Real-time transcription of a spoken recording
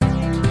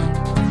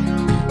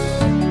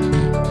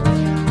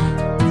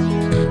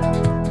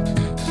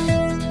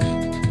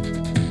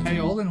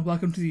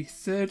welcome to the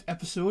third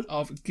episode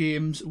of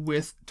Games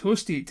with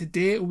Toasty.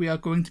 Today we are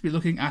going to be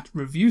looking at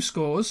review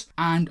scores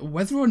and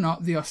whether or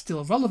not they are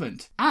still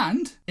relevant.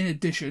 And, in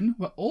addition,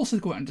 we're also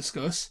going to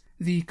discuss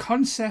the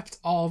concept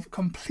of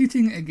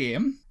completing a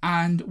game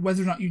and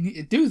whether or not you need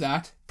to do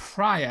that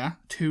prior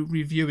to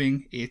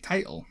reviewing a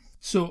title.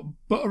 So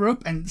butter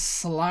up and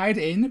slide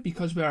in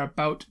because we're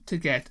about to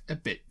get a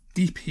bit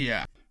deep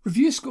here.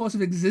 Review scores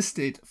have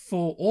existed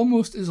for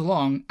almost as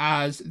long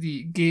as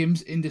the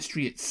games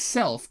industry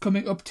itself,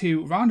 coming up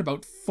to around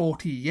about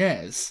 40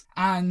 years.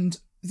 And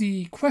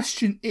the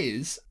question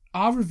is,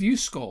 are review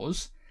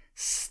scores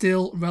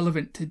still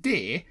relevant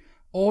today,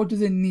 or do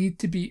they need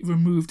to be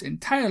removed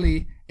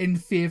entirely in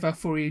favour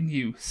for a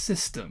new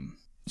system?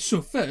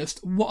 So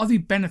first, what are the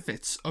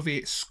benefits of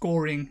a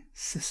scoring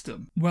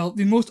system? Well,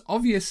 the most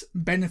obvious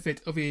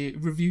benefit of a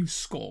review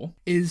score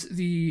is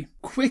the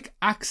quick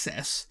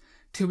access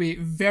to a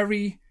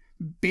very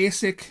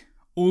basic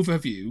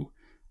overview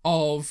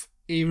of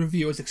a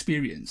reviewer's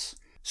experience.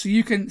 So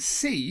you can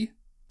see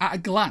at a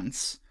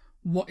glance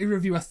what a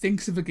reviewer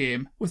thinks of a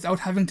game without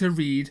having to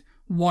read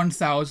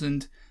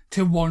 1,000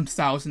 to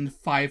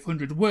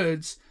 1,500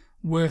 words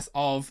worth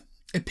of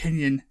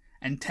opinion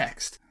and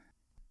text.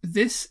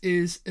 This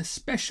is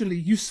especially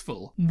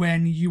useful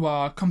when you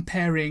are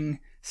comparing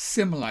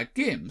similar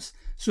games.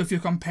 So if you're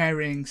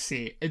comparing,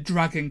 say, a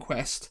Dragon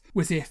Quest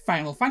with a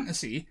Final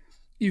Fantasy,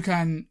 you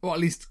can, or at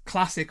least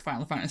classic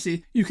Final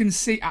Fantasy, you can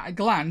see at a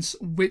glance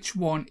which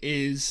one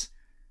is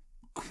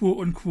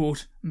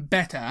quote-unquote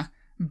better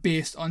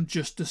based on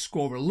just the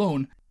score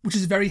alone, which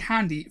is very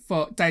handy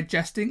for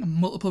digesting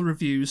multiple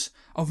reviews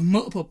of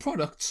multiple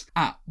products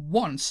at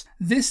once.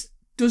 This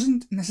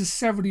doesn't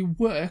necessarily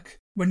work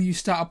when you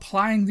start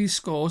applying these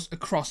scores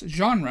across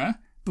genre,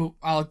 but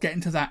I'll get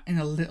into that in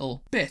a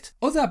little bit.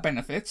 Other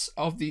benefits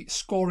of the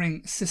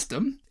scoring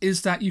system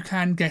is that you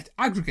can get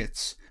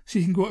aggregates. So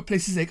you can go to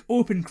places like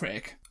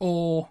OpenCritic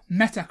or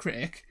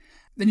Metacritic,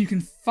 then you can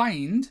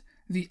find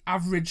the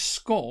average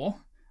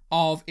score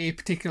of a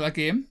particular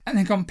game and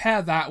then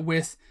compare that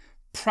with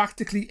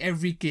practically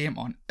every game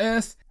on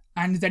Earth,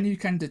 and then you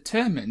can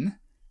determine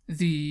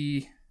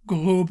the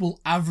global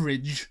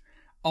average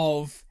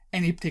of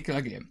any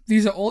particular game.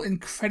 These are all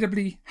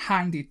incredibly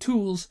handy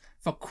tools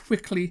for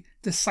quickly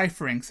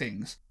deciphering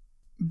things.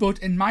 But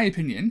in my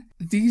opinion,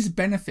 these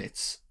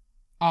benefits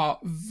are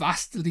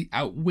vastly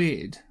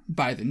outweighed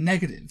by the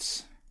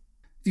negatives.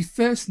 The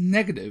first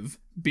negative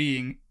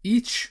being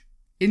each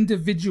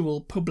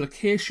individual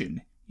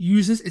publication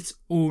uses its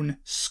own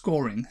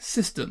scoring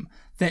system.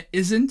 There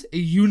isn't a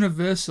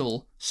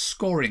universal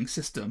scoring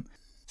system.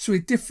 So a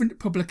different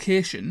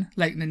publication,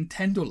 like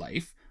Nintendo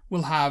Life,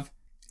 will have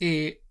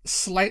a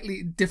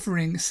slightly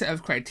differing set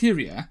of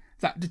criteria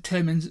that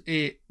determines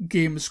a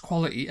game's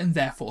quality and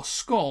therefore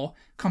score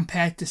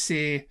compared to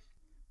say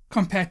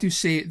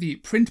the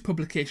print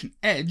publication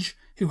Edge,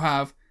 who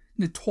have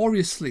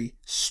notoriously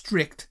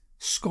strict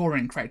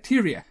scoring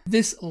criteria.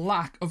 This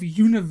lack of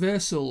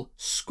universal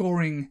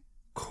scoring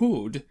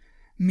code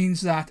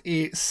means that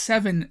a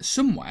 7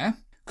 somewhere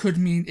could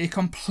mean a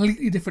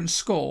completely different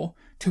score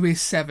to a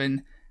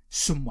 7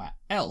 somewhere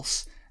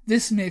else.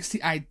 This makes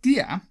the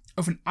idea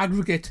of an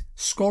aggregate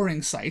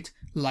scoring site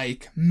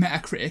like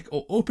Metacritic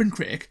or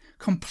OpenCritic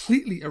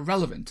completely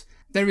irrelevant.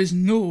 There is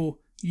no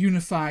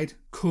unified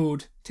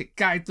code to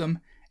guide them.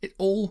 It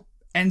all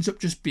ends up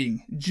just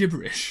being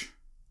gibberish.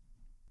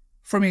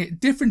 From a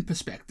different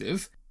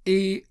perspective,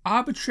 an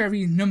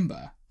arbitrary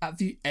number at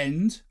the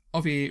end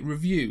of a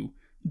review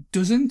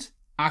doesn't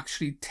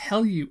actually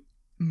tell you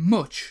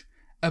much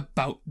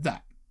about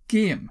that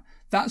game.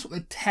 That's what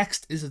the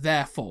text is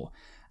there for.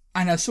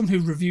 And as someone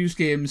who reviews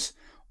games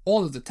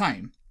all of the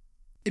time,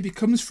 it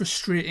becomes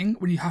frustrating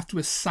when you have to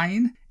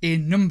assign a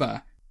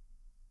number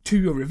to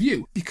your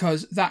review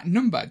because that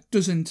number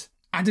doesn't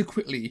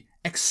adequately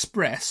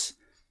express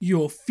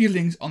your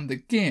feelings on the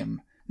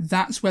game.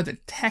 That's where the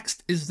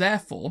text is there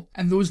for,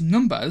 and those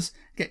numbers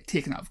get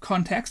taken out of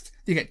context.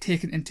 They get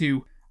taken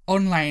into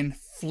online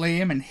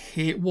flame and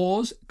hate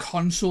wars,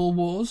 console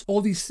wars.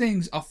 All these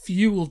things are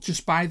fueled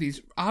just by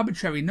these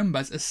arbitrary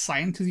numbers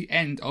assigned to the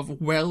end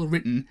of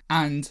well-written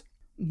and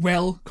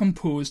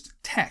well-composed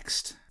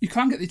text. You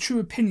can't get the true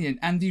opinion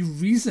and the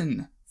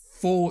reason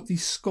for the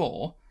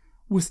score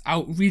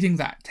without reading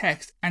that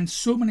text, and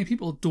so many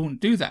people don't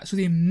do that, so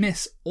they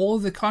miss all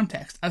the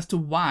context as to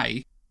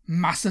why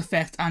Mass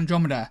Effect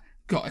Andromeda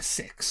got a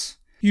 6.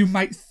 You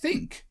might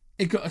think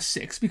it got a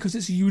 6 because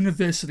it's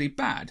universally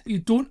bad. You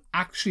don't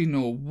actually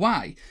know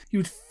why. You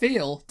would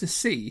fail to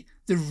see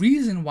the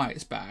reason why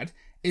it's bad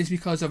is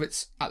because of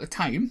its, at the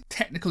time,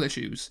 technical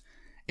issues,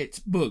 its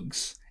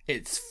bugs,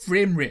 its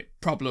frame rate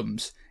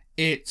problems,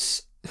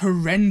 its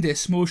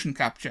horrendous motion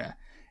capture,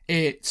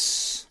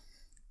 its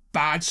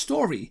bad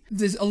story.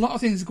 There's a lot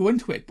of things that go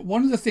into it, but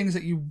one of the things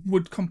that you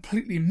would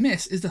completely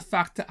miss is the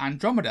fact that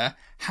Andromeda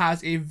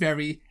has a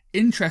very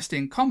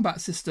interesting combat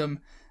system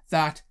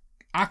that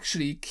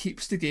actually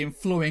keeps the game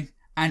flowing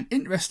and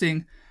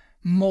interesting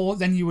more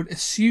than you would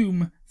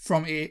assume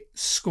from a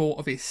score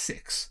of a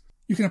 6.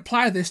 You can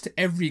apply this to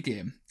every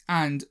game.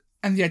 And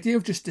the idea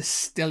of just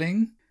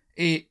distilling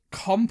a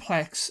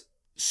complex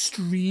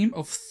stream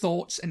of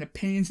thoughts and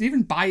opinions, and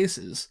even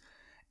biases,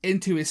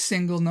 into a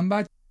single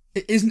number,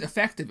 it isn't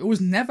effective. It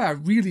was never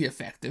really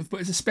effective, but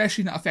it's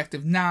especially not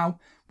effective now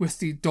with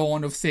the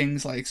dawn of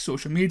things like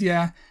social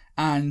media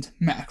and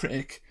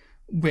Metacritic,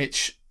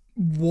 which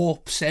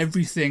warps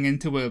everything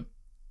into a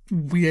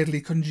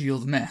weirdly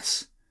congealed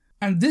mess.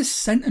 And this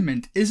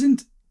sentiment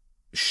isn't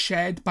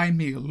shared by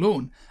me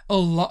alone. A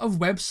lot of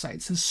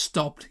websites have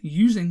stopped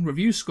using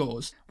review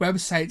scores.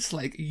 Websites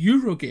like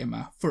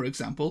Eurogamer, for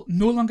example,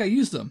 no longer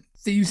use them.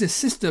 They use a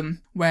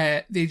system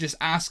where they just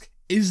ask,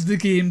 is the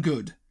game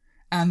good?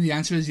 And the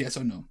answer is yes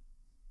or no.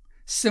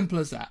 Simple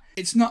as that.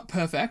 It's not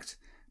perfect,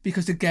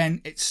 because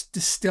again, it's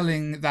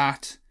distilling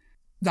that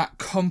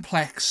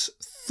complex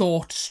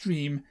thought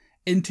stream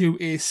into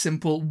a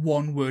simple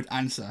one-word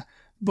answer.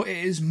 But it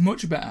is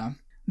much better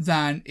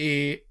than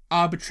a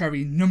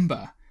arbitrary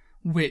number,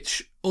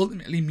 which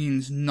ultimately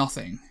means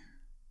nothing.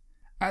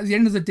 At the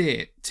end of the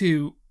day,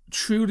 to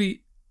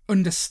truly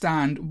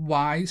understand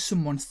why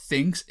someone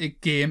thinks a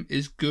game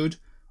is good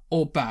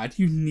or bad,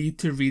 you need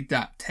to read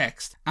that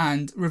text.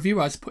 And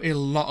reviewers put a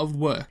lot of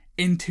work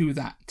into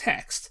that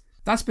text.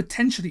 That's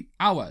potentially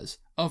hours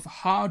of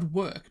hard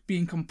work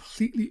being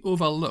completely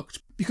overlooked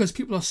because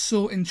people are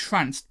so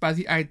entranced by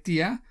the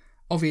idea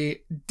of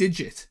a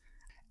digit.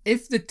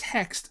 If the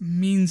text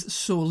means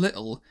so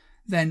little,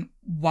 then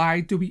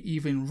why do we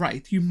even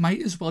write? You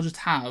might as well just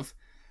have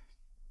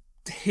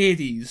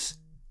Hades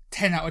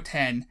 10 out of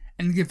 10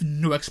 and give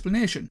no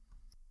explanation.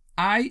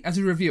 I, as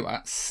a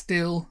reviewer,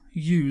 still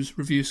use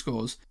review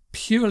scores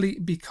purely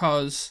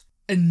because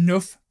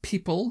enough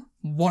people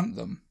want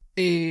them.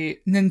 A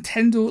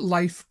Nintendo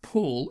Life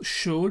poll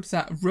showed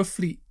that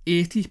roughly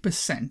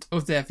 80%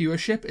 of their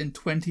viewership in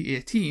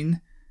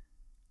 2018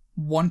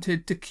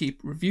 wanted to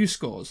keep review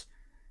scores.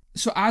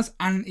 So as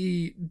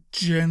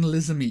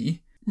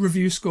anti-journalism-y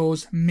review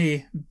scores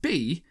may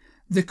be,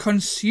 the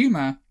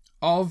consumer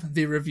of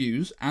the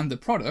reviews and the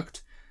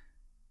product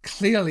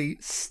clearly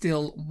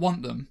still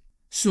want them.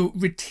 So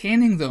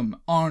retaining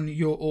them on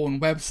your own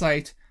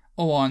website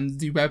or on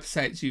the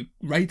websites you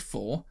write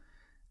for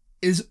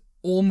is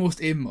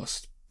almost a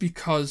must,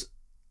 because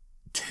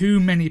too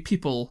many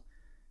people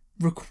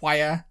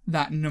require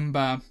that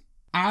number,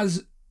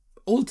 as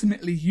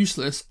ultimately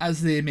useless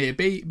as they may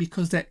be,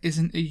 because there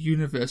isn't a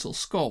universal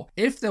score.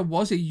 If there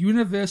was a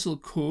universal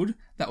code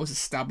that was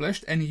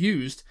established and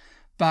used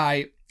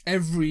by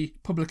every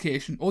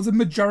publication, or the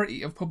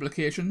majority of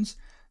publications,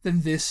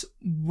 then this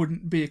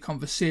wouldn't be a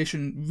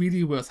conversation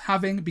really worth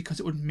having, because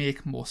it would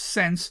make more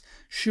sense.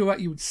 Sure,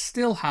 you would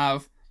still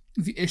have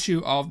the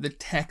issue of the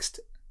text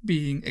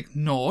being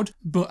ignored,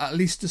 but at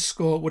least the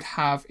score would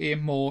have a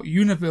more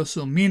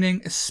universal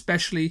meaning,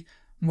 especially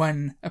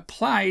when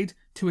applied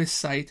to a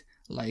site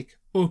like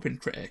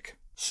OpenCritic.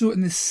 So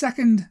in the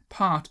second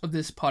part of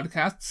this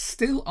podcast,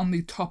 still on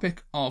the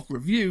topic of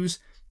reviews,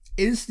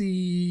 is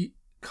the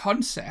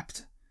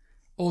concept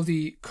or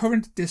the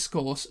current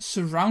discourse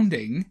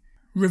surrounding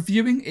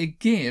reviewing a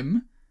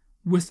game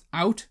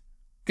without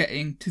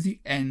getting to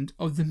the end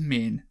of the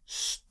main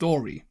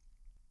story.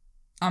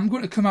 I'm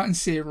going to come out and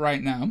say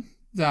right now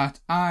that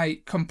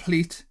I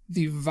complete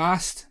the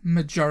vast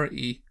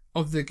majority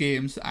of the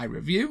games that I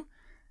review.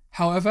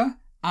 However,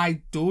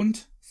 I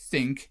don't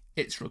think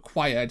it's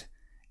required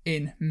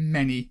in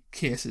many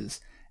cases,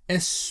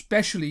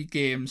 especially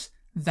games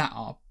that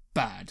are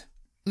bad.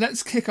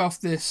 Let's kick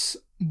off this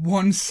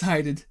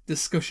one-sided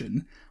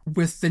discussion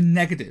with the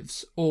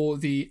negatives, or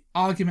the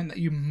argument that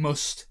you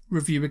must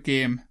review a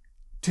game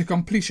to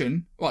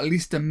completion, or at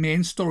least the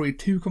main story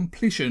to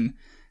completion,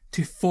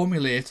 to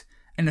formulate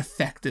an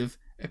effective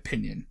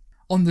opinion.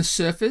 On the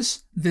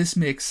surface, this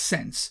makes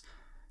sense.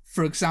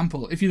 For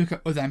example, if you look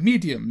at other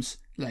mediums,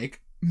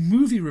 like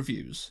movie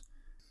reviews,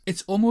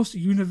 it's almost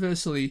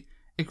universally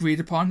agreed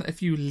upon that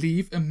if you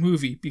leave a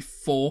movie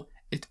before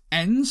it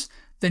ends,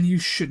 then you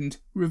shouldn't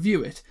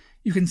review it.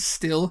 You can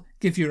still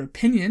give your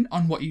opinion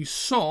on what you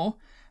saw,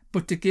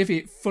 but to give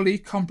a fully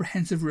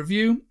comprehensive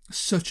review,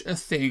 such a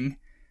thing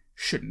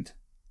shouldn't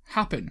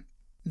happen.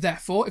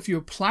 Therefore, if you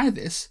apply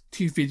this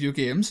to video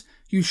games,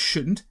 you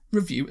shouldn't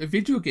review a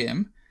video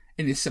game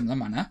in a similar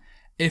manner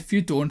if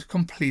you don't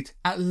complete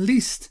at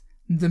least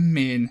the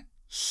main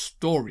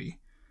story.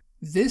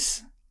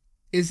 This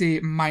is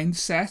a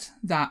mindset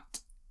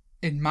that,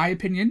 in my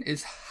opinion,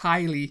 is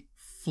highly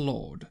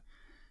flawed.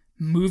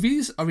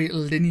 Movies are a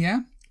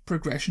linear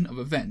progression of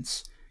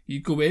events. You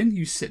go in,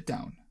 you sit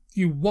down.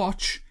 You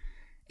watch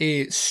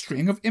a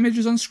string of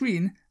images on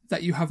screen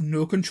that you have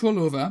no control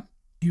over.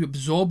 You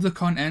absorb the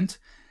content.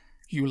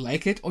 You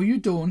like it or you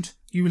don't.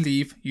 You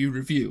leave, you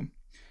review.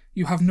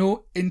 You have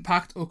no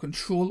impact or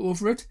control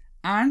over it,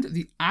 and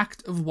the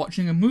act of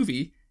watching a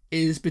movie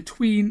is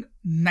between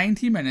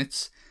 90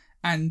 minutes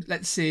and,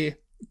 let's say,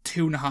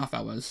 2.5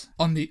 hours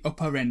on the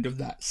upper end of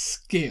that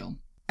scale.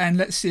 And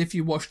let's say if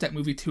you watch that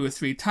movie 2 or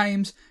 3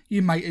 times,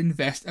 you might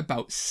invest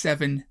about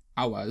 7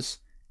 hours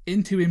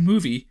into a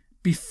movie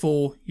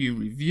before you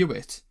review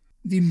it.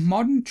 the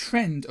modern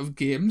trend of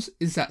games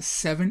is that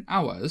 7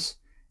 hours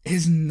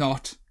is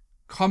not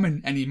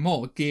common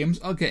anymore. Games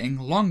are getting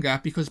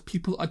longer because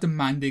people are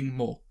demanding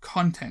more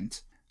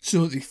content.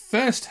 So the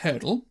first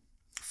hurdle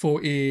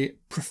for a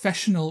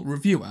professional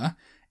reviewer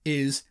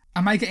is,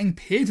 am I getting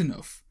paid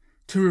enough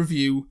to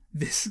review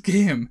this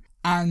game?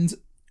 And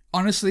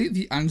honestly,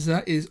 the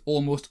answer is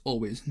almost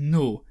always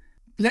no.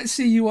 Let's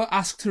say you are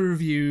asked to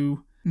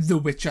review The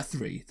Witcher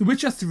 3. The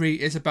Witcher 3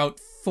 is about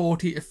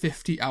 40 to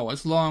 50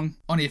 hours long.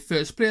 On a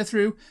first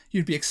playthrough,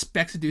 you'd be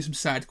expected to do some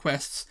side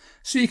quests,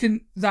 so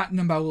that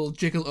number will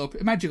jiggle up.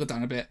 It might jiggle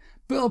down a bit,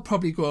 but it'll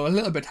probably go a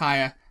little bit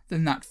higher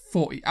than that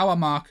 40-hour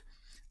mark,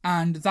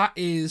 and that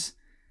is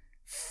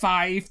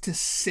 5 to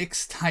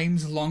 6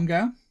 times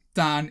longer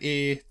than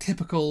a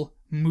typical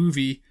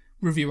movie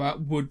reviewer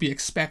would be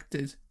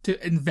expected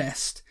to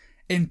invest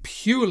in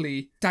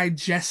purely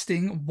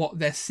digesting what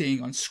they're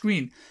seeing on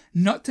screen.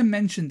 Not to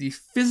mention the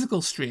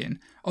physical strain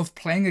of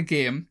playing a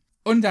game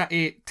under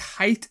a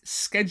tight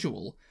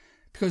schedule,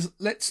 because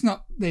let's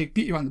not beat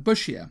you around the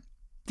bush here.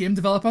 Game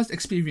developers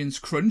experience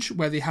crunch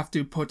where they have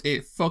to put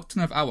a fuck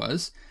ton of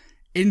hours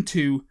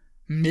into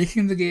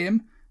making the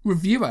game.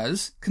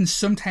 Reviewers can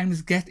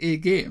sometimes get a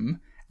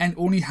game and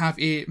only have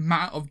a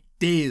matter of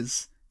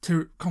days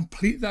to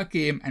complete that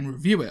game and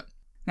review it.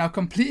 Now,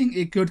 completing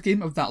a good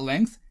game of that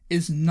length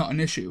is not an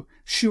issue.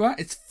 Sure,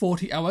 it's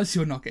 40 hours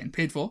you're not getting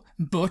paid for,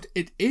 but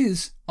it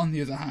is, on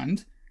the other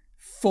hand,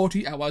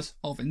 40 hours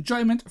of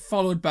enjoyment,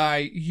 followed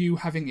by you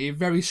having a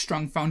very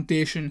strong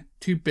foundation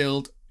to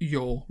build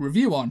your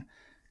review on.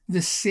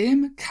 The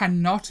same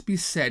cannot be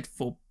said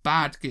for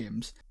bad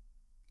games.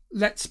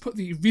 Let's put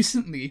the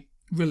recently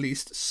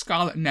released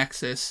Scarlet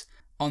Nexus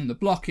on the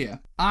block here.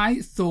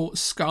 I thought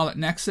Scarlet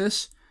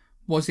Nexus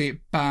was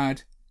a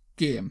bad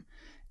game.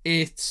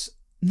 It's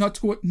not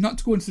to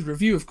go into the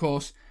review, of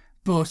course,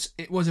 but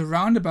it was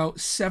around about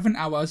 7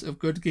 hours of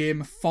good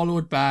game,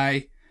 followed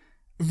by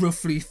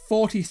roughly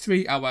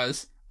 43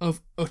 hours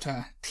of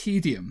utter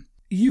tedium.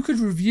 You could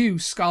review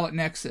Scarlet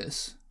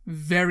Nexus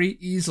very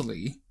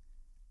easily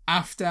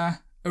after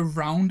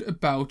around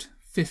about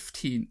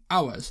 15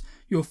 hours.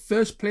 Your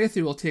first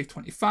playthrough will take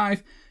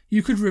 25.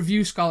 You could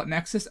review Scarlet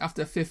Nexus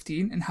after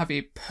 15 and have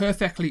a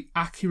perfectly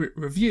accurate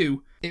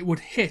review. It would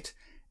hit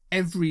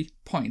every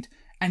point.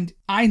 And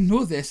I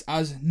know this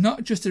as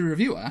not just a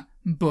reviewer,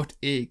 but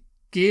a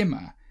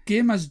gamer.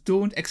 Gamers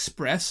don't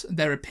express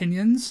their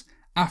opinions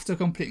after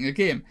completing a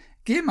game.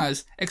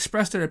 Gamers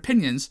express their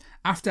opinions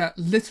after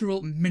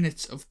literal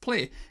minutes of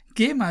play.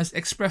 Gamers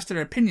express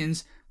their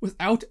opinions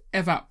without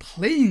ever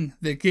playing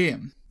the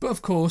game. But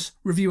of course,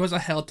 reviewers are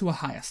held to a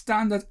higher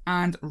standard,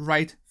 and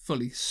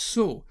rightfully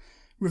so.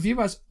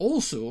 Reviewers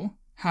also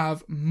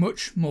have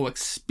much more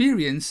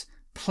experience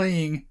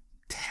playing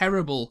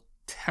terrible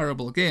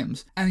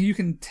games, and you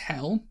can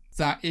tell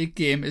that a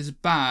game is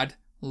bad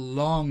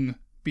long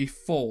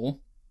before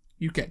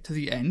you get to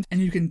the end,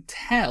 and you can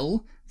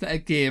tell that a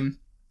game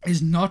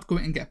is not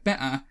going to get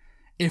better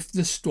if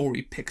the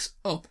story picks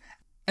up.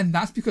 And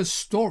that's because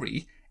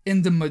story,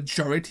 in the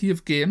majority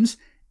of games,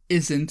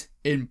 isn't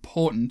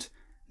important.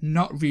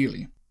 Not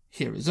really.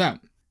 Hear us out.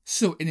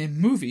 So in a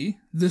movie,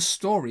 the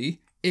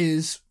story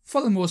is,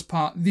 for the most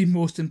part, the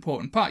most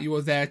important part. You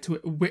are there to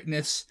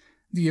witness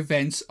the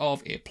events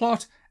of a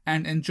plot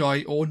and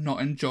enjoy or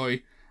not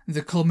enjoy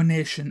the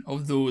culmination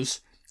of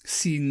those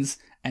scenes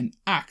and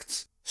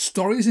acts.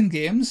 Stories in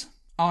games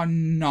are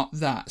not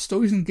that.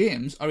 Stories in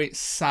games are a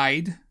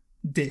side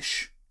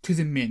dish to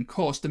the main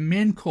course. The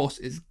main course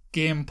is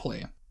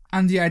gameplay.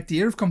 And the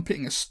idea of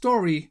completing a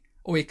story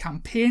or a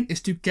campaign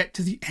is to get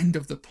to the end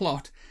of the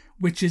plot,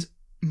 which is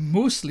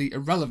mostly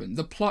irrelevant.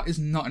 The plot is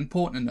not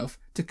important enough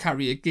to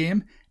carry a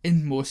game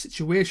in most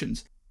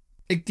situations.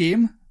 A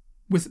game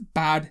with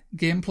bad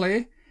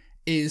gameplay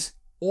is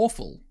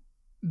awful.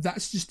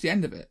 That's just the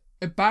end of it.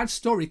 A bad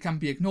story can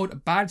be ignored. A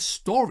bad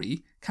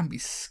story can be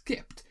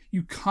skipped.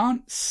 You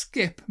can't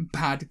skip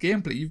bad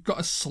gameplay. You've got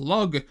to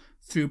slog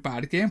through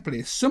bad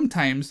gameplay.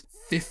 Sometimes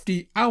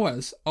 50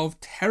 hours of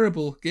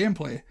terrible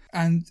gameplay.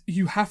 And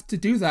you have to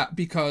do that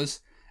because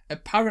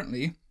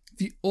apparently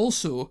the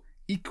also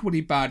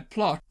equally bad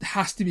plot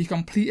has to be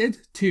completed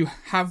to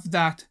have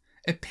that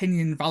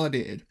opinion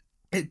validated.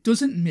 It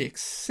doesn't make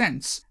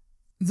sense.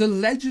 The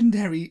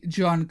legendary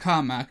John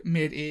Carmack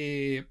made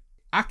a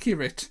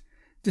accurate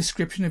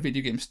description of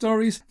video game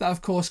stories that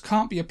of course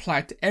can't be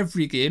applied to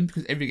every game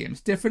because every game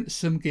is different.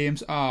 Some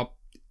games are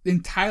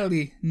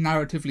entirely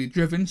narratively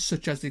driven,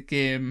 such as the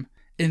game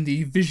in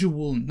the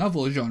visual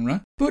novel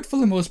genre, but for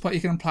the most part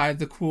you can apply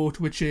the quote,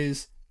 which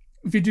is,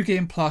 video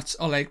game plots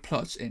are like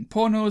plots in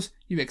pornos.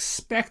 You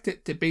expect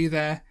it to be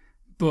there,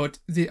 but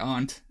they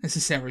aren't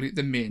necessarily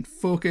the main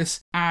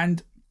focus.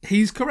 And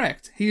he's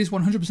correct. He is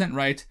 100%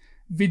 right.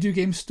 Video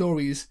game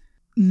stories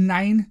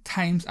 9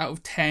 times out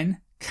of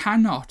 10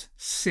 cannot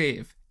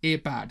save a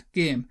bad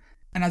game.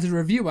 And as a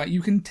reviewer,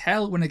 you can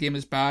tell when a game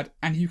is bad,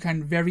 and you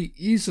can very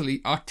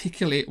easily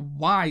articulate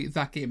why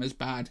that game is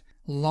bad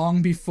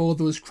long before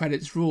those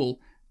credits roll,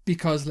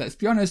 Because let's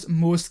be honest,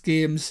 most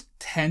games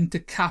tend to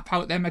cap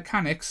out their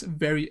mechanics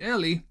very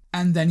early,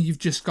 and then you've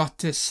just got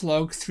to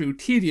slog through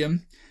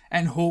tedium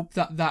and hope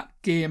that that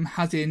game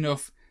has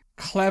enough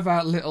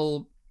clever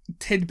little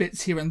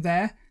tidbits here and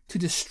there to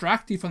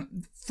distract you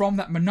from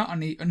that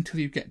monotony until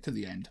you get to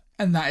the end.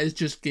 And that is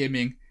just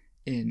gaming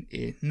in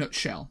a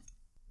nutshell.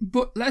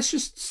 But let's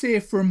just say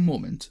for a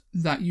moment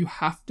that you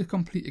have to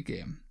complete a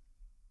game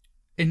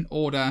in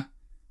order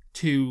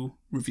to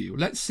review.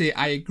 Let's say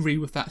I agree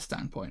with that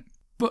standpoint.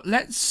 But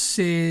let's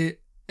say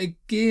a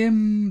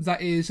game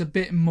that is a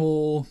bit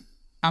more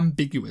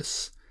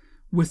ambiguous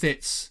with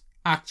its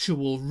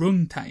actual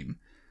runtime.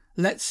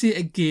 Let's say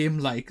a game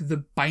like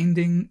The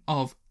Binding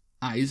of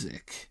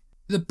Isaac.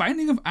 The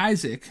Binding of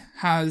Isaac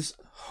has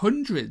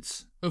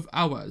hundreds of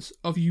hours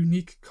of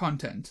unique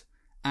content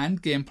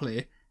and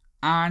gameplay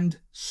and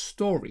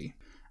story.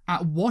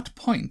 At what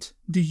point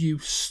do you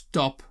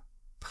stop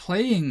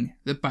playing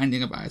The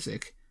Binding of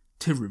Isaac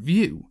to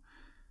review?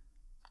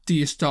 Do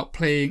you stop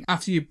playing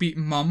after you beat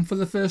Mom for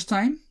the first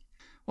time?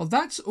 Well,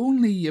 that's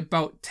only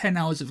about 10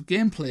 hours of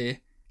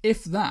gameplay,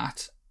 if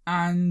that,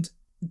 and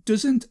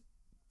doesn't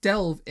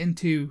delve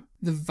into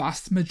the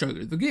vast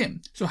majority of the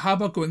game. So how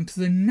about going to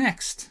the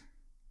next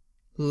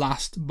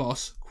last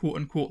boss,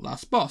 quote-unquote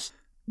last boss?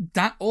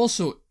 That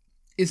also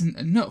isn't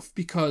enough,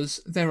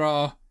 because there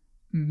are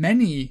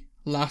many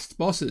last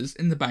bosses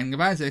in The Binding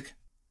of Isaac.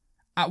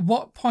 At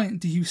what point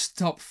do you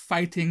stop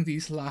fighting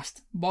these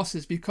last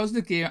bosses? Because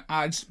the game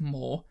adds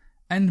more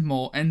and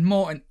more and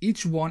more, and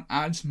each one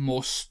adds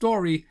more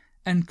story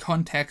and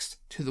context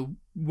to the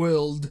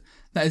world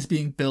that is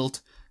being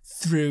built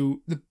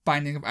through The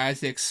Binding of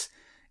Isaac's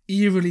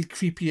eerily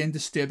creepy and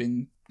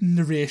disturbing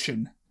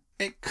narration.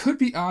 It could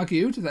be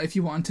argued that if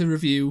you want to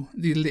review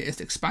the latest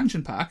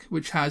expansion pack,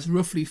 which has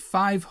roughly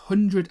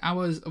 500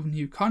 hours of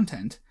new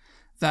content,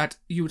 that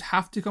you would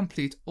have to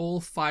complete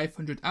all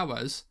 500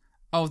 hours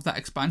of that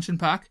expansion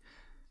pack,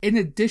 in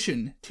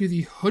addition to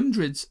the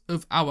hundreds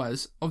of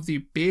hours of the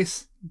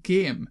base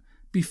game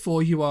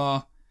before you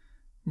are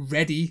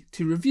ready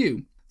to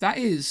review. That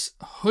is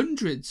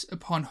hundreds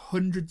upon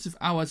hundreds of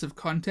hours of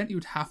content you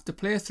would have to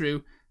play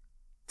through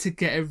to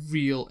get a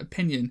real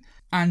opinion,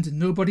 and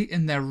nobody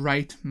in their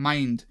right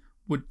mind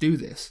would do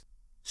this.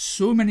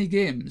 So many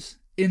games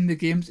in the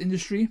games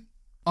industry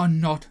are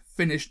not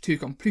finished to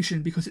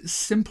completion because it's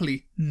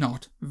simply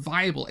not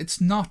viable.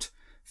 It's not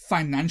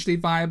financially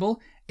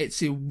viable,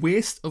 it's a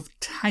waste of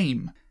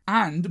time,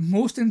 and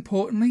most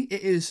importantly,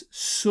 it is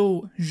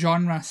so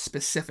genre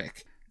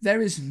specific.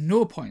 There is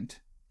no point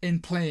in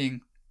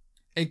playing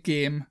a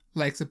game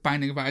like The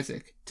Binding of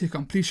Isaac to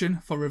completion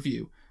for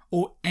review,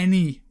 or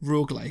any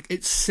roguelike.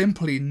 It's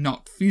simply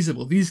not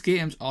feasible. These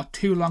games are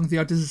too long. They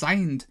are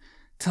designed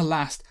to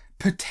last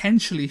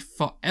potentially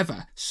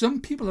forever.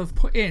 Some people have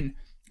put in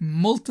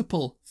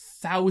multiple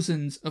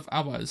thousands of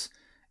hours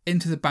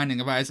into The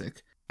Binding of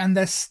Isaac, and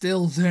they're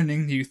still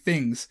learning new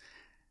things.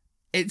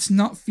 It's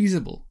not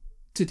feasible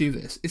to do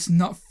this. It's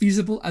not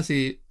feasible as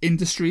an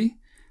industry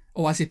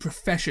or as a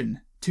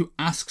profession to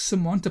ask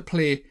someone to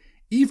play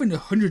even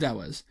 100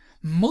 hours,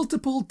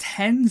 multiple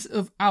tens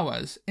of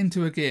hours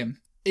into a game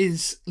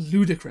is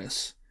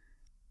ludicrous,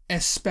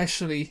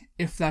 especially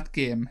if that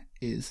game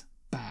is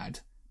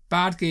bad.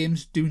 Bad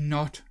games do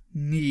not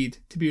need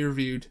to be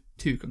reviewed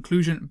to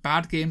conclusion.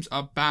 Bad games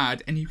are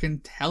bad, and you can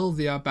tell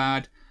they are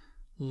bad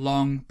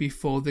long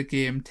before the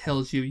game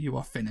tells you you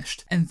are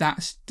finished. And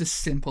that's the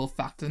simple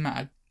fact of the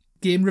matter.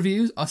 Game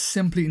reviews are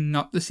simply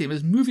not the same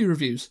as movie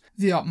reviews.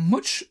 They are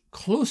much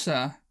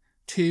closer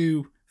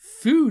to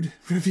food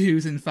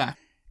reviews, in fact.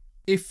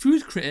 A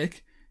food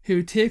critic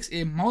who takes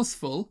a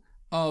mouthful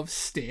of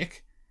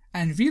steak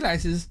and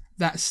realizes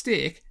that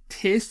steak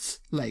tastes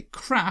like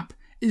crap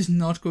is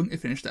not going to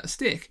finish that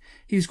steak.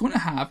 He's going to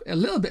have a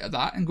little bit of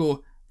that and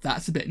go,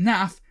 that's a bit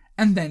naff,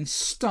 and then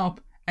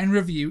stop and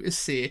review and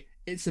say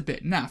it's a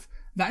bit naff.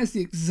 That is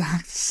the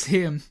exact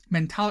same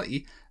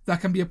mentality that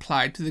can be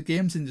applied to the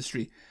games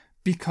industry,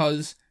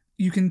 because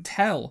you can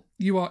tell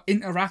you are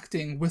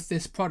interacting with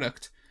this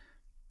product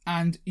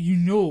and you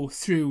know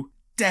through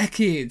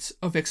decades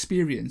of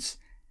experience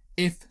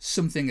if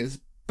something is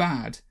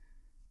bad.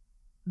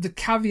 The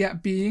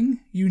caveat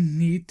being, you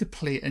need to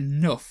play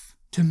enough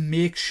to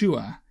make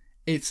sure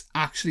it's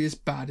actually as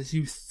bad as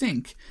you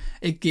think.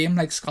 A game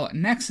like Scarlet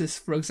Nexus,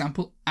 for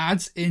example,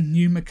 adds in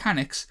new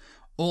mechanics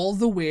all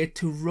the way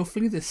to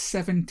roughly the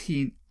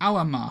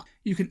 17-hour mark.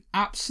 You can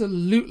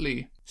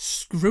absolutely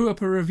screw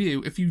up a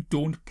review if you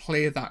don't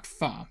play that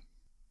far.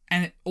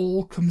 And it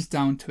all comes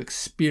down to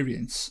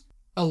experience.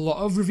 A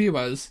lot of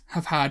reviewers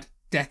have had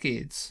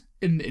decades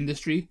in the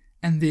industry,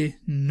 and they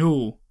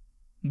know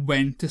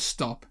when to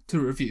stop to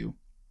review.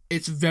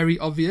 It's very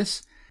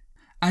obvious,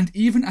 and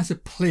even as a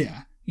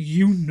player,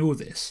 you know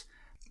this.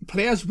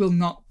 Players will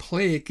not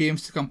play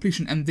games to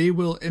completion, and they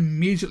will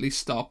immediately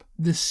stop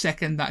the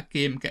second that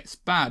game gets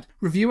bad.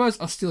 Reviewers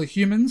are still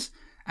humans,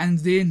 and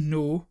they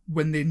know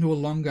when they no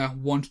longer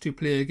want to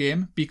play a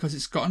game because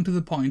it's gotten to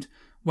the point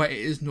where it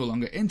is no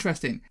longer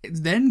interesting.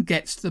 It then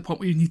gets to the point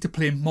where you need to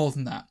play more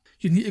than that.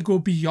 You need to go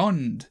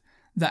beyond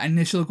that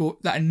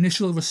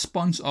initial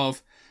response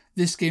of,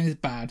 this game is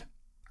bad,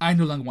 I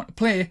no longer want to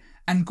play,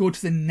 and go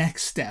to the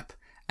next step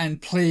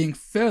and playing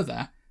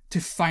further to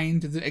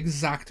find the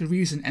exact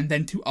reason and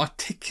then to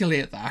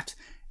articulate that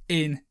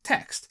in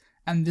text.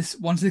 And this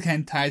once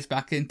again ties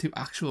back into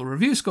actual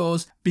review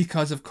scores,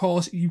 because of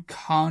course you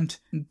can't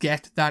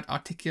get that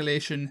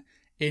articulation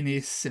in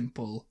a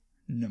simple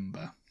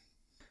number.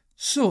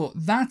 So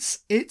that's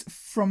it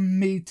from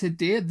me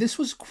today. This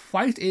was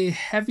quite a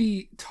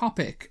heavy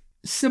topic,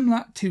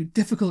 similar to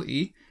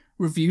difficulty,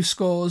 review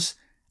scores,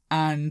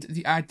 and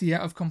the idea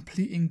of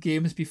completing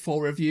games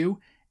before review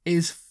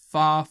is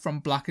far from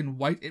black and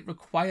white. It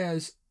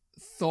requires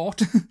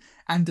thought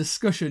and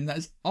discussion that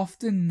is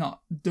often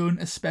not done,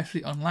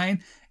 especially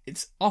online.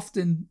 It's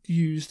often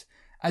used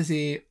as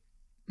a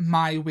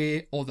my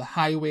way or the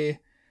highway,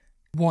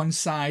 one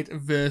side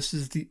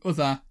versus the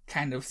other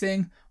kind of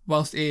thing,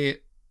 whilst a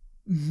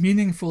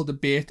meaningful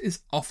debate is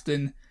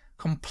often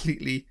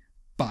completely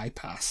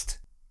bypassed.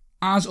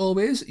 As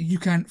always, you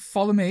can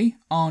follow me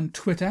on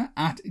Twitter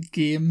at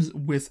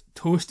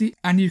GamesWithToasty,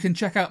 and you can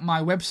check out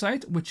my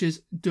website, which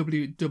is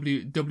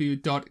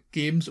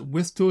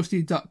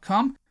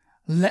www.gameswithtoasty.com.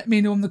 Let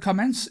me know in the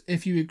comments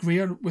if you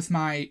agree with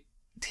my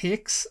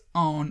takes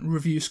on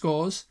review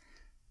scores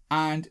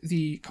and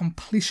the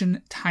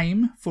completion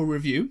time for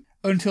review.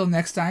 Until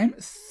next time,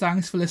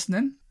 thanks for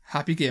listening.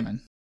 Happy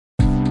gaming.